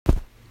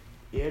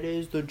It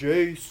is the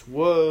J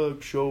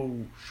Swag Show.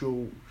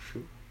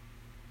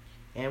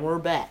 And we're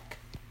back.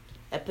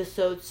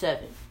 Episode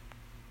 7.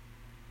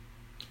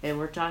 And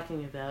we're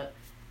talking about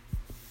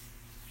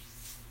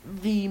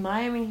the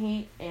Miami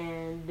Heat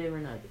and Denver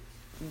Nuggets.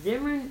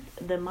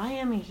 The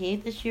Miami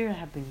Heat this year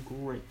have been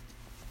great.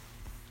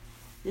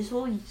 This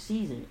whole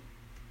season,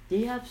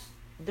 they have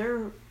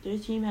their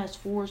team has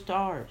 4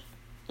 stars.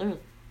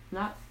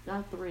 Not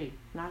 3,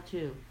 not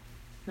 2,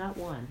 not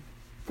 1,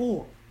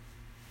 4.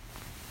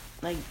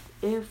 Like,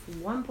 if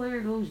one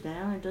player goes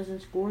down and doesn't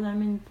score that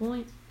many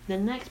points, the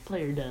next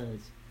player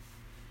does.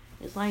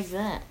 It's like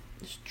that.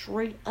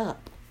 Straight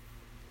up.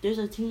 There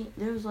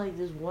was like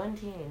this one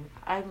team,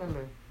 I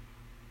remember.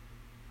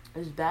 It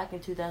was back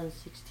in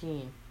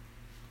 2016.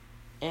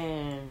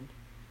 And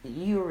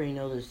you already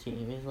know this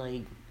team. It's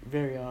like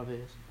very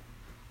obvious.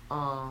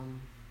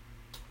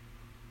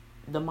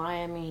 The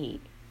Miami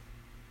Heat.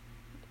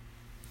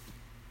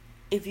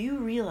 If you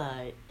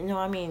realize,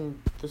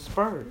 the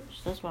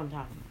Spurs. That's what I'm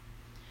talking about.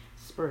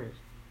 Spurs.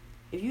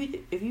 If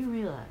you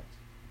realize,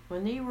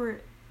 when they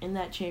were in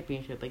that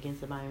championship against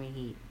the Miami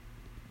Heat,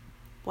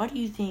 why do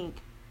you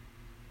think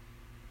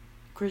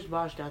Chris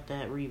Bosh got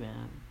that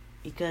rebound?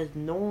 Because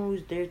no one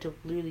was there to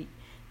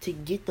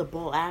get the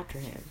ball after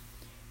him.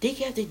 They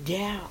kept it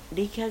down.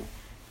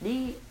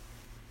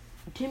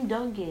 Tim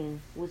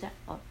Duncan was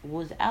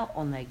out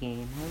on that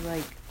game. I was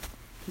like,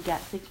 he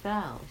got 6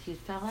 fouls. He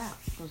fell out.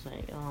 I was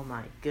like, oh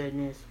my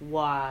goodness,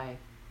 why?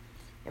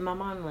 And my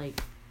mom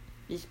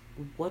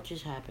what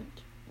just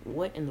happened?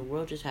 What in the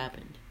world just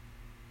happened?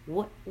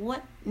 What?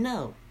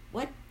 No.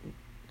 What?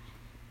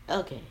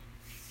 Okay.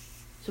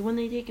 So when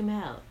they take him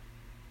out,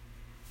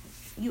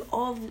 you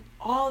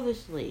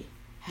obviously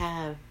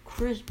have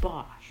Chris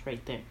Bosh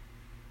right there.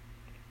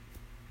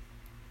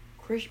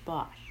 Chris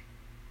Bosh.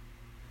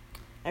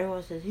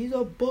 Everyone says he's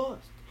a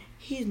bust.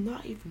 He's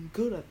not even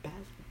good at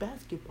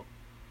basketball.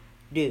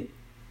 Dude,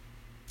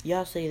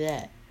 y'all say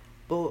that.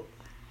 But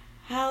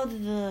how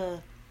did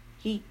the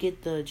Heat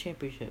get the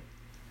championship?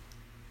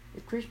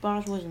 If Chris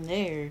Bosh wasn't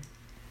there,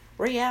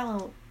 Ray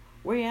Allen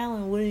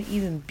wouldn't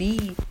even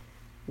be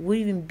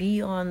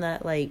on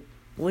that, wouldn't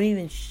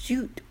even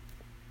shoot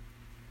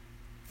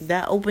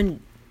that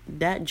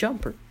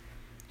jumper.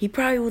 He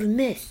probably would have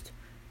missed.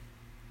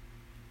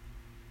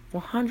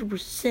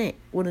 100%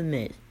 would have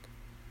missed.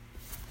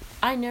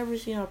 I never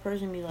seen a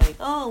person be like,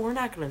 oh, we're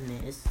not going to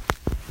miss.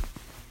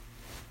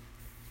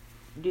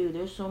 Dude,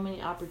 there's so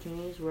many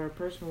opportunities where a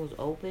person was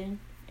open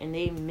and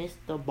they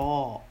missed the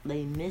ball.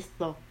 They missed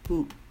the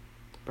hoop,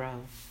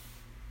 bro.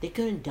 They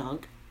couldn't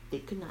dunk. They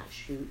could not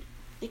shoot.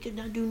 They could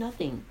not do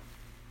nothing.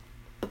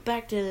 But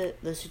back to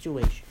the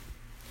situation.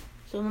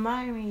 So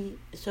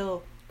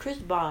Chris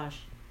Bosh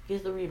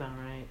gets the rebound,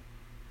 right?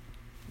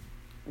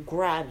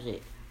 Grabs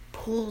it.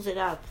 Pulls it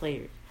out of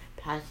players.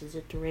 Passes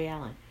it to Ray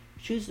Allen.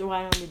 Shoots the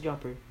right on the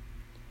jumper.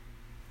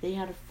 They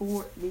had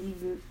 4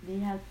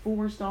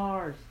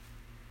 stars.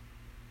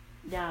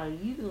 Now,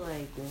 you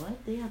like,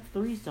 what? They have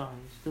 3 stars.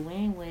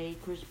 Dwayne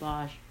Wade, Chris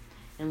Bosh,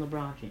 and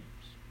LeBron James.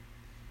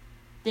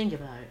 Think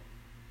about it.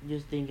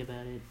 Just think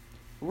about it.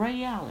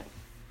 Ray Allen.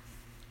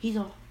 He's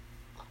a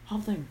Hall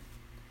of Famer.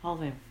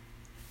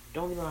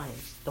 Don't be lying.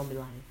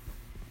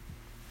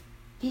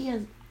 He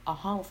is a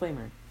Hall of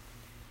Famer.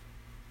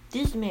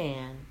 This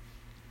man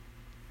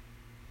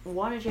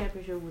won a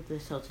championship with the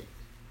Celtics.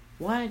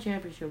 Won a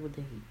championship with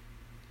the Heat.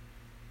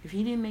 If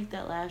he didn't make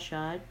that last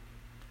shot,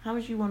 how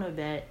much you want to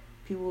bet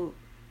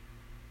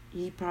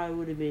they probably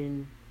would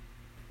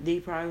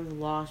have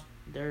lost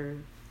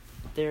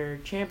their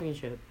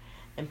championship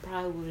and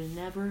probably would have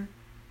never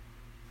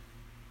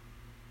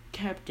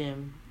kept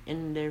him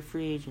in their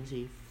free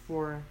agency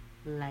for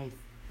life.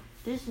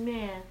 This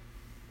man,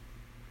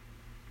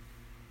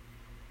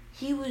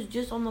 he was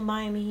just on the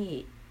Miami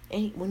Heat,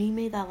 and when he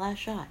made that last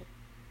shot,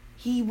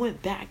 he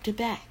went back to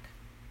back.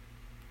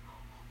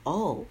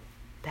 Oh,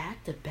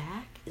 back to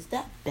back? Is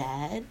that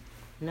bad?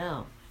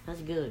 No, that's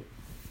good.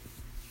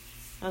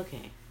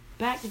 Okay,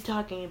 back to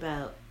talking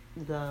about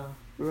the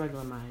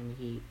regular Miami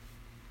Heat.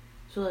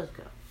 So let's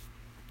go.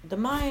 The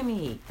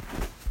Miami Heat.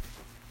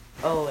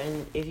 Oh,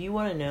 and if you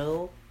want to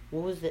know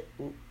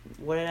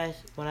what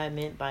I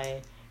meant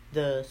by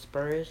the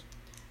Spurs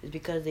is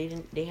because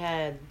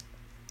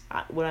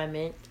what I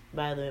meant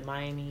by the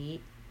Miami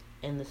Heat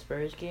in the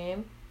Spurs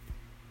game.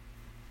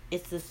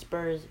 It's the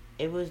Spurs.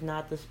 It was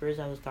not the Spurs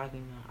I was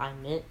talking about. I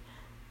meant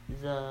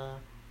the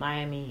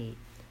Miami Heat.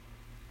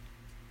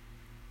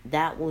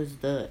 That was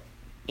the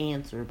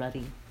answer,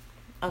 buddy.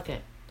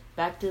 Okay,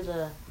 back to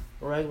the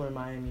regular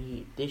Miami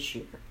Heat this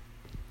year.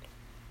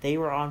 They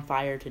were on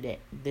fire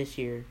this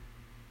year.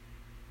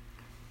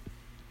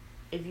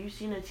 If you've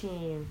seen a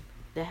team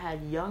that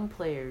had young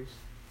players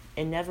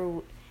and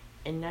went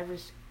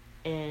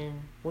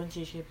to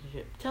the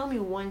championship, tell me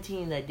one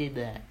team that did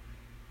that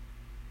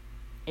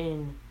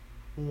and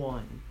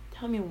won.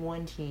 Tell me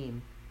one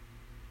team.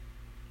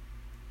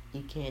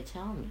 You can't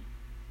tell me.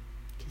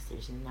 Because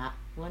there's not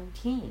one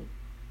team.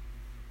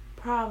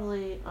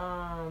 Probably,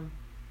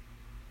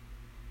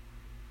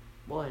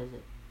 what is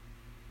it?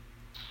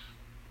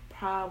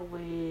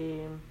 probably,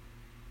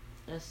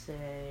 let's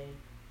say,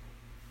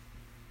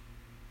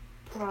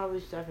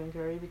 probably Stephen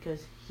Curry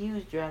because he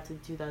was drafted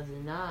in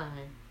 2009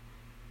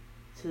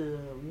 to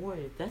the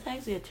Warriors. That's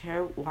actually a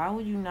terrible. Why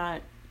would you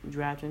not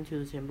draft him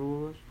to the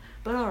Timberwolves?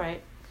 But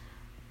alright.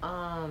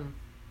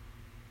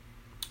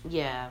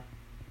 Yeah.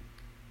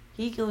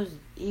 He goes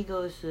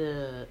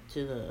to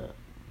the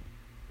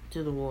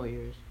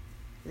Warriors.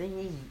 I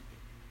think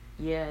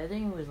I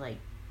think it was like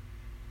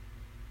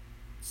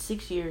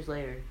 6 years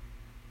later.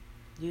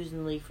 He was in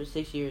the league for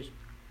 6 years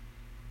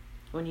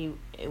when he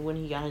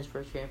got his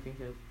first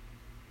championship.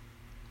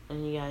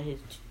 And he got his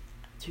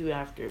two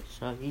after.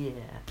 So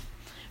yeah.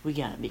 We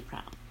gotta be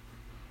proud.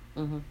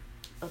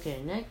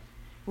 Okay, next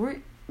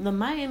we're the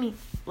Miami.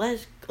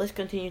 Let's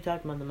continue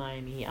talking about the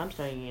Miami Heat. I'm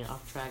starting to get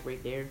off track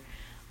right there.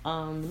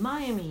 The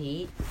Miami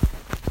Heat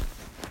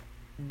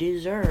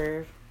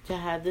deserve to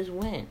have this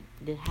win,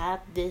 to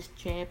have this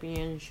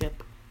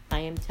championship. I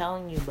am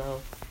telling you,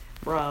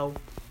 bro.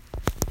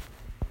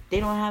 They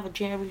don't have a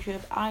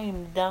championship. I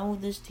am done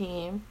with this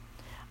team.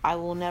 I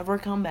will never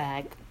come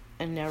back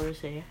and never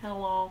say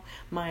hello,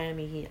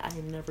 Miami Heat. I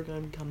am never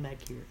gonna come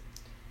back here.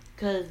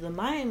 Because the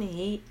Miami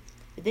Heat,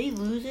 if they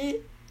lose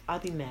it, I'll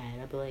be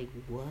mad. I'll be like,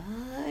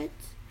 what?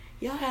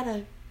 Y'all had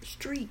a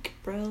streak,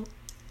 bro.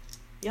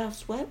 Y'all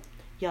swept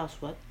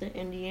the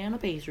Indiana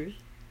Pacers.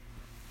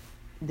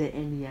 The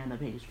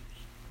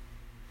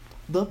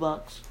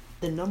Bucks.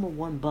 The number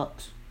one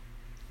Bucks.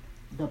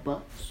 The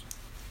Bucks.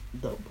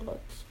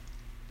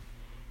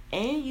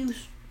 And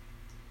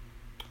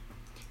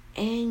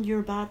you're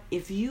about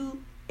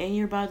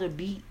to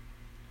beat,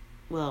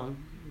 well,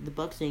 the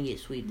Bucks didn't get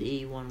swept.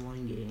 They won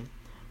one game.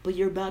 But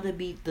you're about to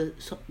beat the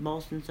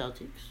Boston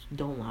Celtics.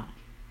 Don't lie.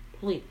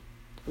 Please.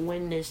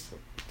 Win this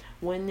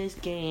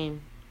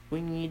game.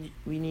 We need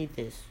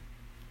this.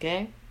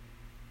 Okay?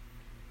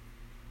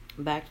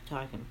 Back to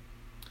talking.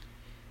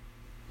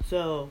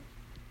 So,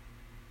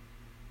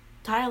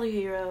 Tyler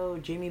Hero,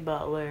 Jimmy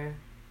Butler,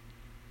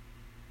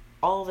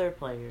 all their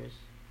players,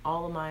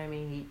 all the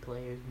Miami Heat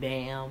players,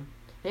 Bam.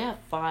 They have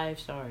 5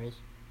 stars.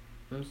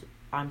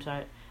 I'm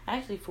sorry.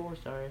 Actually, 4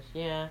 stars.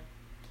 Yeah.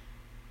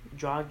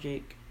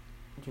 Dragic,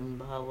 Jimmy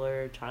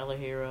Butler, Tyler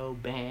Hero,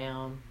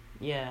 Bam.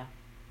 Yeah.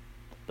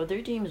 But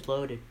their team is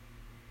loaded.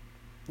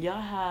 They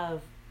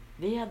have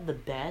the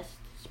best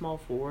small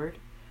forward,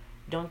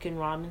 Duncan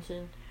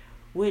Robinson,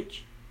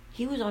 which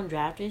he was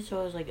undrafted,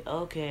 so I was like,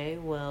 okay,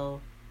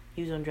 well,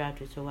 he was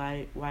undrafted, so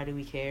why do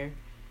we care?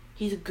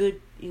 He was a good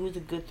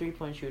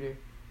 3-point shooter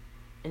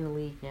in the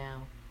league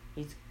now.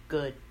 He's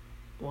good.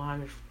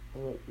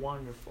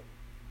 Wonderful.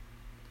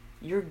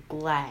 You're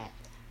glad.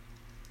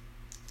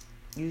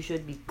 You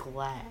should be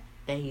glad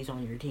that he's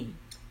on your team.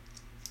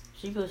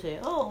 So people say,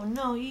 oh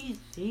no, he's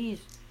a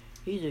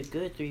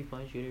good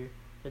 3-point shooter.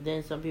 But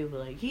then some people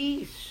are like,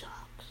 he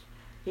sucks.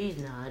 He's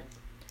not.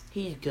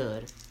 He's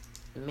good.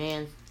 The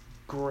man's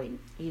great.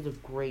 He's a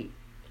great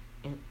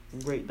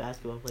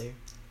basketball player.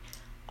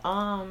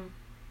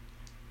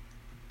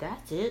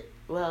 That's it.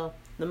 Well,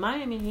 the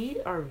Miami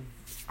Heat are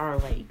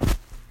like,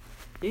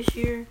 this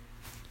year,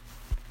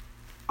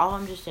 all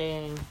I'm just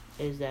saying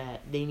is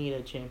that they need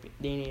a champion.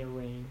 They need a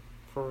ring.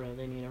 For real,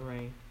 they need a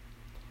ring.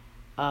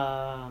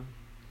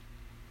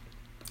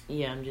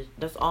 Yeah,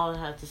 that's all I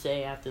have to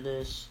say after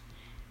this.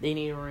 They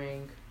need a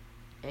ring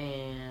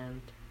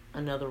and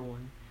another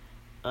one.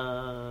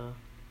 The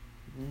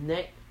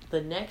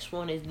next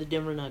one is the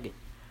Denver Nuggets.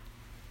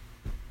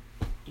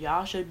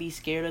 Y'all should be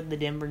scared of the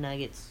Denver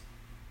Nuggets.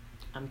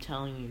 I'm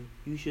telling you,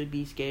 you should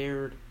be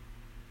scared.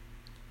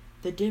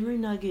 The Denver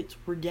Nuggets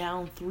were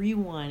down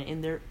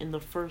 3-1 in the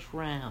first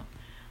round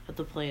of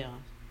the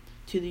playoffs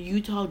to the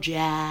Utah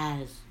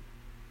Jazz.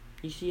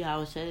 You see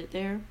how I said it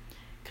there?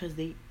 Because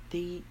they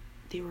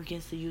were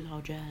against the Utah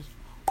Jazz.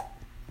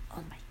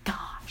 Oh my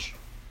gosh.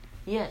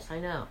 Yes, I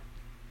know.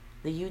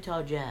 The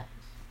Utah Jazz.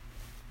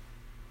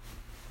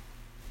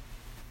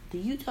 The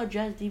Utah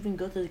Jazz didn't even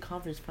go to the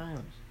conference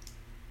finals.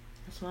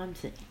 That's what I'm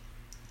saying.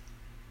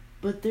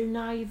 But they're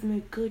not even a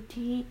good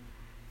team.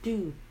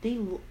 Dude, they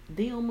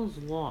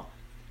almost lost.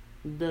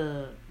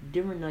 The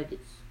Denver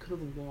Nuggets could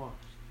have lost.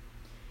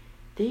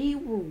 They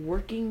were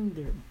working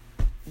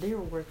their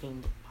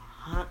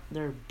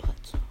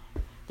butts off.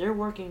 They're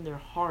working their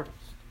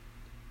hardest.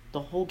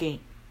 The whole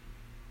game.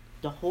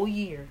 The whole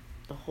year.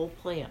 The whole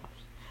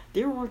playoffs.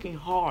 They're working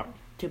hard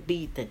to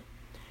beat them.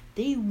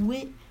 They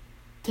went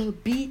to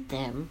beat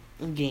them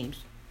in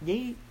games.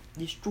 They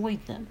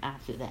destroyed them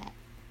after that.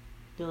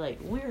 They're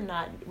like, we are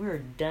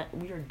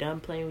done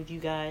playing with you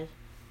guys.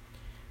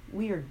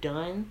 We are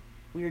done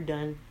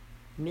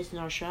missing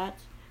our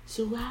shots.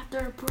 So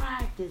after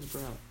practice,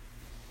 bro,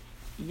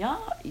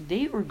 y'all,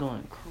 they were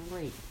going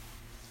crazy.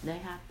 They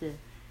had to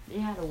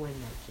win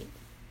that game.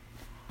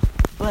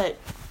 But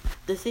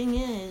the thing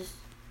is,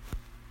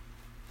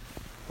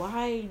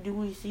 why do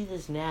we see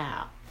this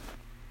now?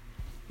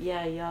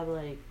 Yeah, y'all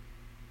like,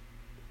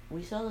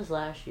 we saw this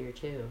last year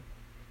too.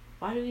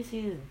 Why do we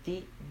see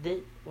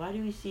why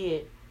do we see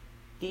it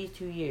these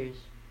 2 years?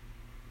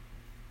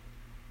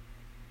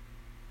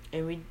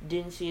 and we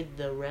didn't see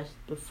the rest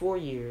the 4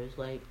 years.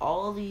 Like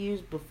all the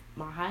years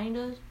behind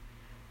us,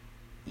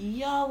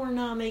 y'all were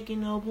not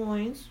making no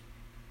points.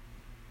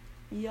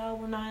 Y'all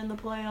were not in the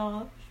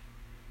playoffs.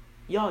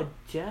 Y'all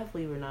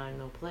definitely were not in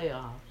no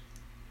playoffs.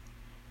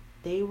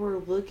 They were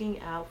looking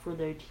out for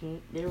their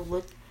team. They're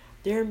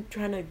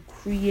trying to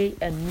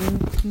create a new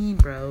team,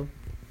 bro.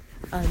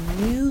 A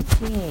new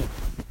team.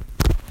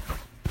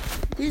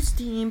 This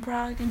team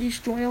probably can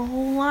destroy a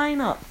whole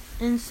lineup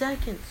in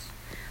seconds.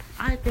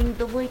 I think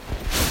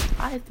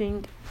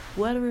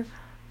whatever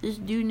this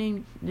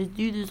dude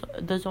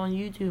that's on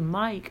YouTube,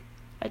 Mike,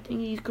 I think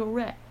he's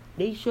correct.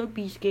 They should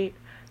be scared.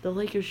 The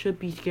Lakers should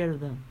be scared of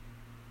them.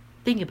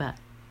 Think about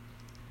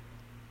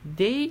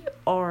it.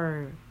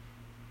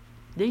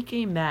 They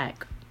came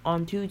back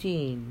on two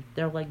teams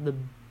that were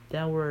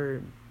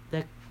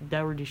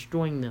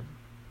destroying them.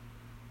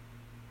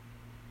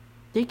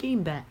 They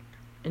came back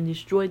and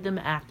destroyed them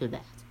after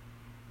that.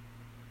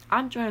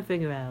 I'm trying to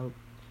figure out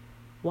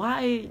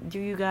why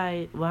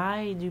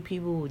do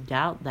people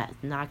doubt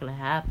that's not gonna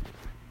happen?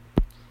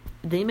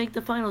 They make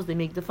the finals,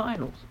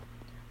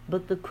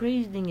 But the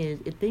crazy thing is,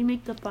 if they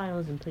make the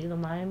finals and play the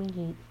Miami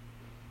Heat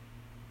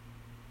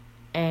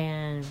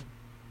and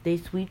they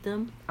sweep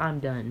them, I'm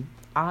done.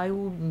 I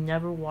will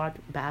never watch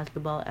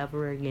basketball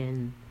ever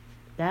again.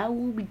 That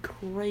will be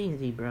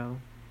crazy, bro.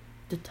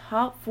 The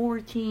top four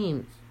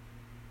teams.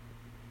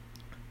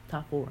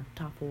 Top four.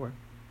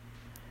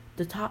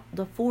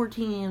 The four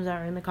teams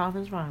that are in the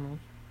conference finals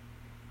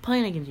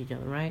playing against each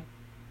other, right?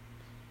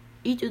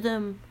 Each of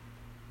them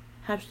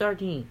have star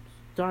teams,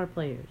 star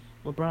players.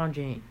 LeBron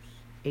James,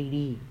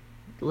 AD,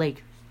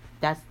 Lakers.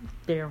 That's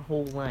their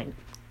whole lineup.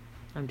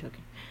 I'm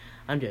joking.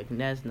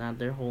 That's not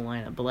their whole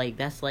lineup, but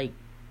that's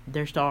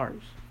their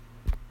stars.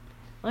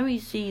 Let me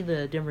see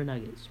the Denver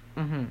Nuggets.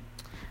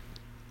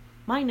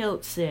 My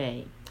notes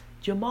say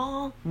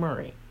Jamal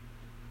Murray.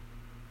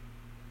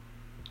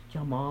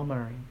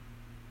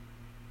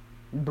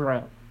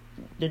 Bro.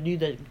 The dude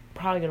that's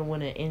probably going to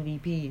win an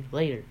MVP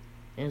later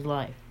in his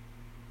life.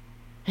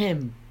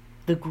 Him.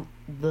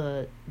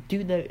 The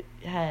dude that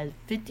has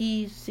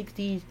 50s,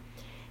 60s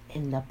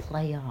in the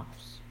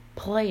playoffs.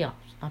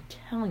 I'm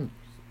telling you,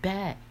 it's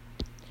bad.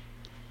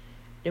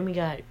 Then we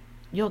got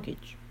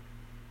Jokic.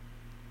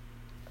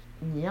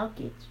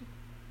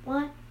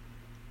 What?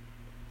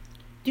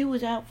 Dude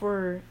was out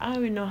for, I don't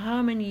even know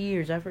how many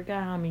years. I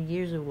forgot how many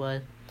years it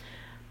was.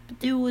 But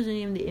dude wasn't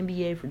in the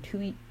NBA for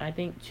 2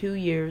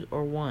 years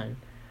or one.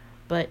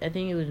 But I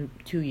think it was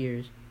 2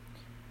 years.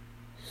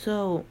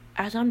 So,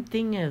 as I'm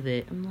thinking of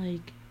it, I'm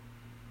like,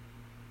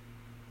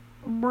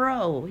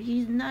 bro,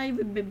 he's not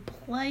even been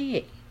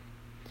playing.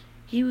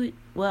 He was,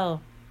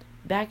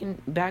 back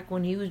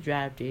when he was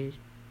drafted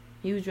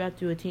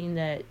to a team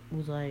that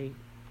was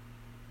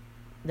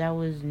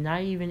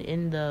not even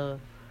in the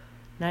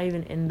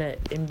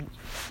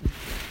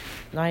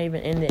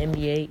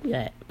NBA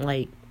yet.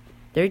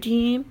 Their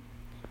team,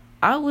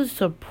 I was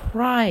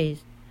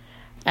surprised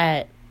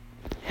at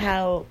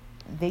how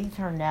their team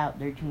turned out.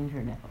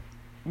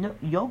 No,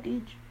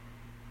 Jokic,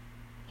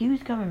 he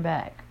was coming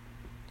back.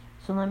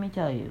 So let me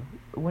tell you,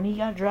 when he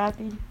got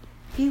drafted,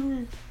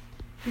 he's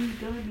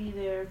gonna be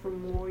there for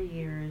more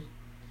years.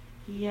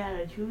 He had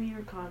a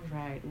 2-year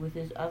contract with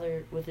his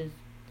other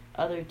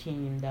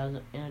team that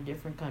was in a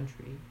different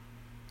country.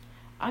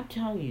 I'm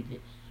telling you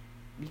this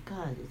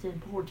because it's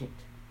important.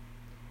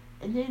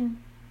 And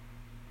then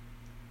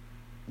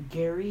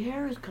Gary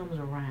Harris comes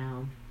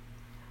around.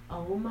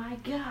 Oh my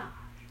gosh.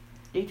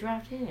 They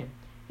draft him.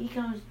 He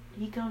comes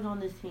on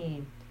this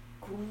team.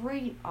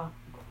 Great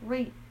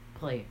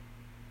player.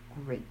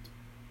 Great.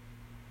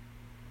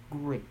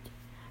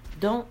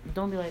 Don't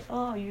be like,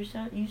 oh, you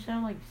sound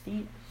like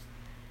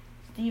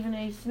Stephen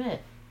A.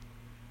 Smith.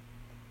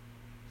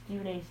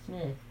 I'm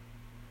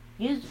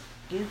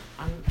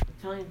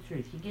telling you the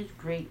truth. He gives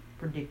great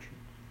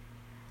predictions,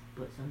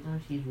 but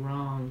sometimes he's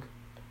wrong.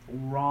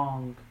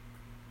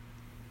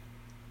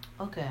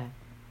 Okay,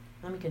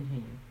 let me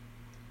continue.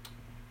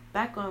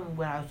 Back on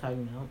what I was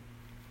talking about.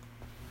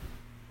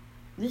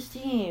 This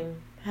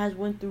team has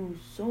went through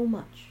so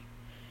much.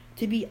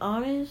 To be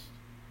honest,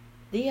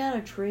 they had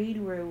a trade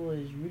where it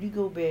was Rudy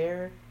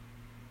Gobert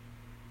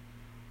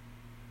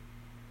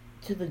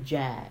to the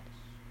Jazz.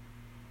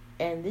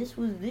 And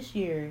this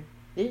year.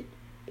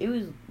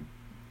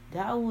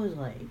 That was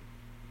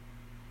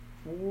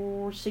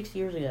 6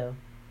 years ago.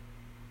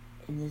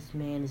 And this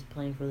man is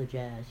playing for the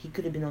Jazz. He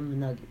could have been on the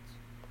Nuggets.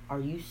 Are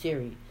you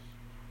serious?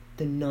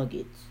 The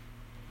Nuggets.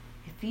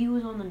 If he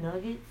was on the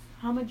Nuggets,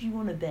 how much you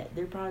want to bet?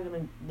 They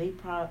probably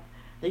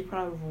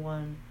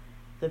won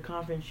the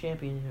conference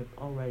championship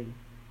already.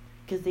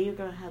 Because they are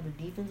going to have a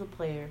defensive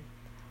player,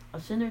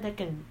 a center that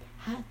can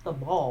hat the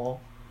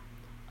ball,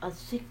 a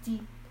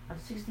 60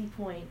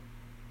 point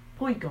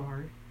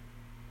guard,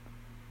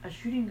 a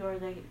shooting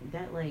guard that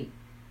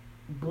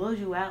blows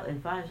you out in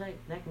 5 seconds.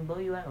 That can blow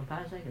you out in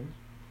 5 seconds.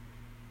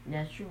 And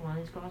that's true on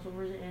his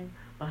crossovers and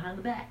behind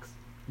the backs.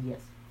 Yes.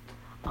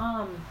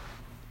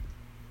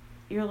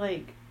 You're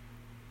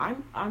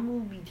I'm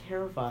gonna be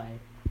terrified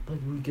but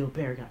Rudy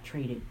Gobert got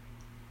traded.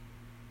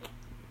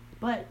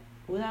 But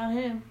without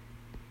him,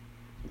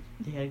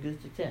 they had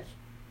good success.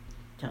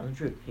 Telling the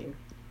truth here.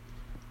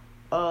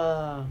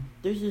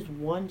 There's this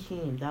one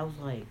team that was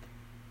like,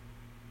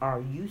 are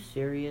you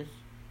serious?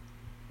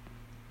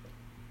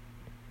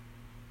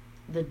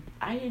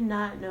 I did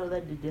not know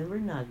that the Denver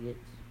Nuggets,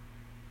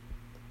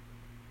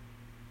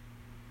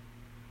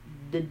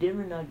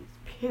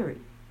 period,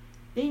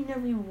 they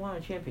never even won a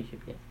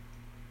championship yet.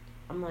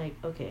 I'm like,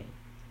 okay,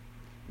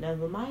 now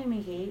the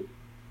Miami Heat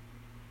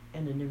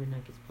and the Denver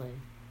Nuggets play.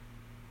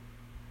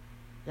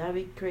 That'd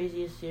be the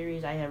craziest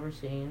series I ever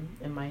seen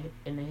in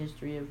the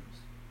history of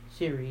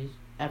series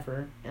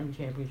ever and the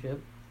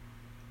championship.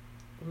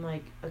 I'm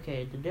like,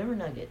 okay, the Denver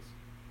Nuggets.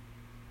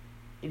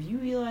 If you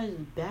realize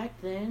back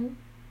then,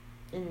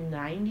 in the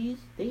 90s,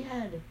 they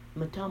had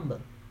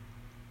Mutombo,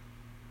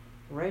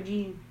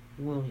 Reggie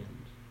Williams.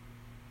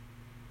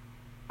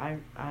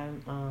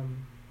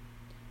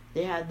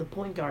 They had the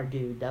point guard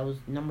dude that was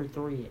number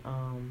 3,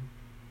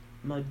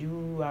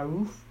 Madu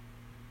Aruf.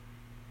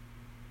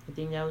 I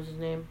think that was his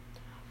name.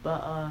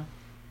 But,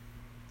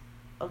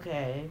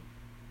 okay.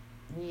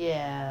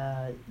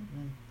 Yeah.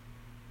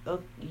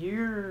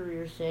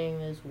 You're saying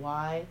this,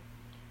 why?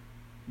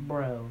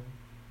 Bro.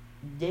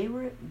 They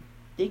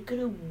could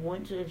have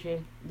won a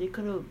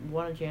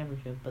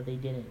championship, but they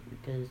didn't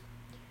because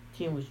the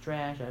team was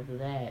trash after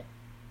that.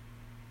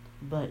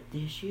 But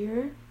this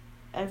year,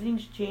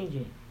 everything's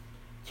changing.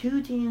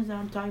 2 teams that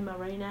I'm talking about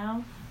right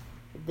now,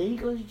 if they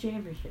go to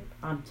championship,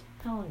 I'm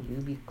telling you,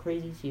 it'll be a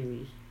crazy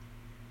series.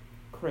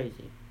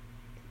 Crazy.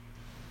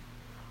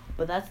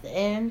 But that's the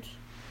end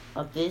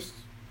of this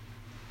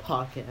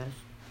podcast.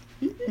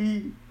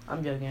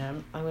 I'm joking.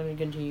 I'm going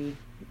to continue,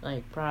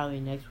 probably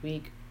next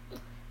week.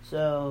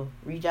 So,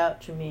 reach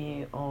out to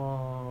me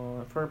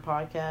for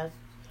podcasts.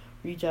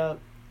 Reach out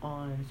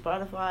on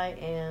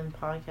Spotify and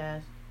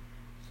podcast.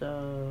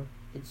 So,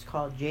 it's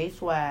called J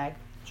Swag.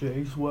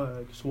 J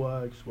Swag,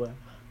 swag.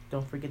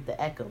 Don't forget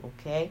the echo,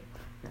 okay?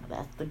 Now,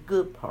 that's the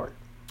good part.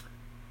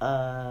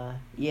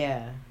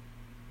 Yeah.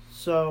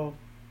 So,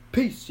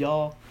 peace,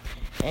 y'all.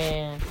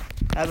 And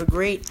have a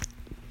great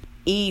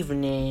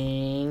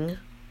evening.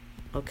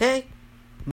 Okay?